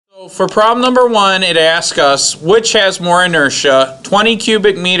For problem number 1, it asks us which has more inertia, 20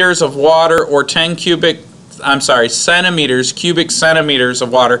 cubic meters of water or 10 cubic centimeters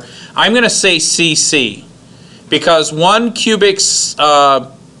of water. I'm going to say cc because 1 cubic centimeter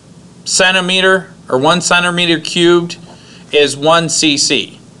or 1 centimeter cubed is 1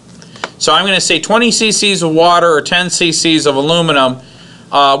 cc. So I'm going to say 20 cc's of water or 10 cc's of aluminum.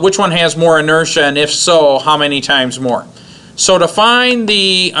 Which one has more inertia, and if so, how many times more? So to find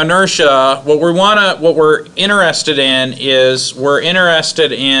the inertia, what we're interested in is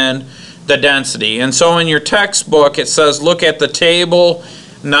the density. And so in your textbook it says look at the table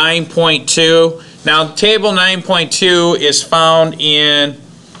 9.2. Now table 9.2 is found in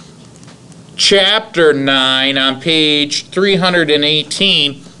chapter 9 on page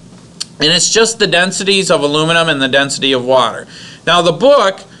 318, and it's just the densities of aluminum and the density of water. Now the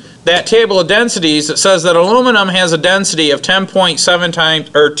book, that table of densities, it says that aluminum has a density of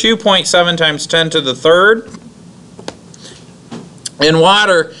 2.7 times 10 to the third, and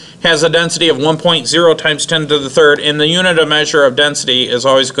water has a density of 1.0 times 10 to the third, and the unit of measure of density is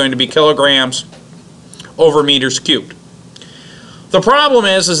always going to be kilograms over meters cubed. The problem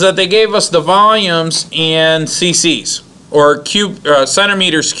is that they gave us the volumes in cc's, or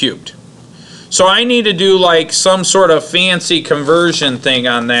centimeters cubed. So I need to do like some sort of fancy conversion thing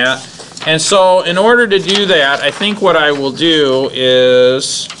on that. And so in order to do that, I think what I will do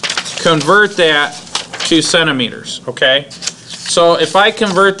is convert that to centimeters, okay? So if I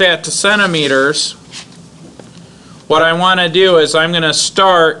convert that to centimeters, what I want to do is I'm going to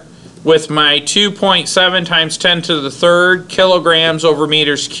start with my 2.7 times 10 to the third kilograms over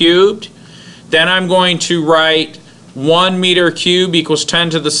meters cubed. Then I'm going to write 1 meter cubed equals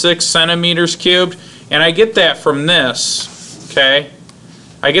 10 to the 6 centimeters cubed, and I get that from this, okay?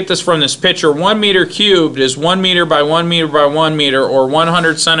 I get this from this picture. 1 meter cubed is 1 meter by 1 meter by 1 meter, or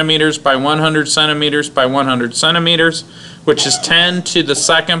 100 centimeters by 100 centimeters by 100 centimeters, which is 10 to the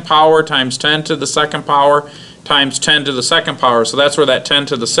second power times 10 to the second power times 10 to the second power. So that's where that 10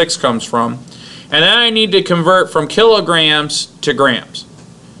 to the 6 comes from. And then I need to convert from kilograms to grams.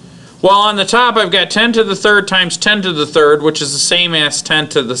 Well, on the top I've got 10 to the third times 10 to the third, which is the same as 10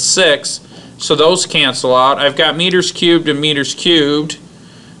 to the 6, so those cancel out. I've got meters cubed and meters cubed,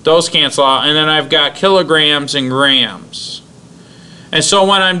 those cancel out, and then I've got kilograms and grams. And so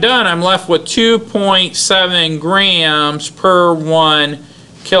when I'm done, I'm left with 2.7 grams per 1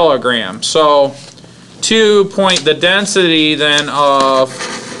 kilogram. So the density then of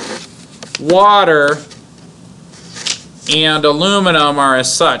water and aluminum are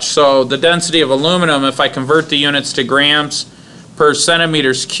as such. So the density of aluminum, if I convert the units to grams per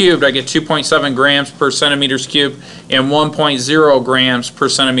centimeters cubed, I get 2.7 grams per centimeters cubed and 1.0 grams per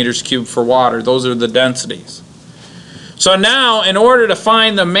centimeters cubed for water. Those are the densities. So now, in order to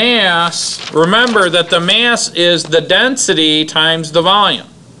find the mass, remember that the mass is the density times the volume.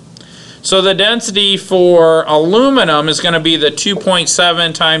 So the density for aluminum is going to be the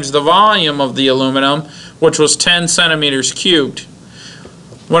 2.7 times the volume of the aluminum, which was 10 centimeters cubed.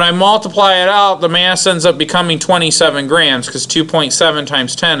 When I multiply it out, the mass ends up becoming 27 grams, because 2.7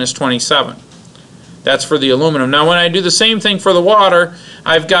 times 10 is 27. That's for the aluminum. Now when I do the same thing for the water,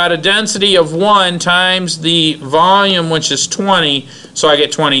 I've got a density of 1 times the volume, which is 20, so I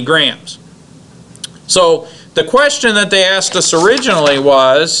get 20 grams. So the question that they asked us originally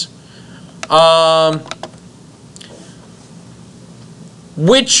was,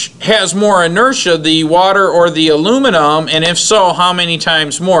 which has more inertia, the water or the aluminum, and if so, how many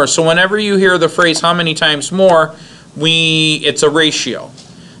times more? So whenever you hear the phrase how many times more, it's a ratio.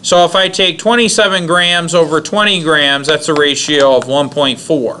 So if I take 27 grams over 20 grams, that's a ratio of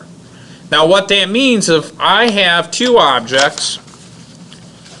 1.4. Now what that means, if I have two objects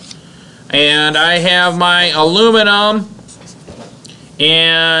and I have my aluminum,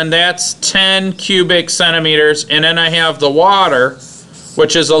 and that's 10 cubic centimeters, and then I have the water,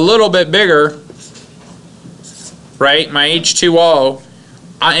 which is a little bit bigger, right, my H2O.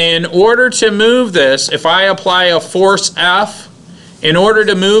 In order to move this, if I apply a force F, in order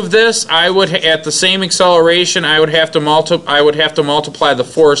to move this, I would, at the same acceleration, I would have to multiply the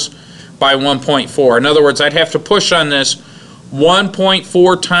force by 1.4. In other words, I'd have to push on this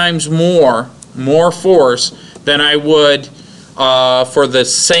 1.4 times more force than I would for the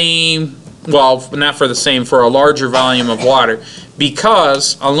same, well, not for the same, for a larger volume of water,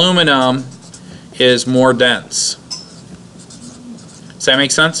 because aluminum is more dense. Does that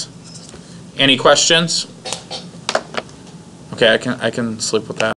make sense? Any questions? Okay, I can sleep with that.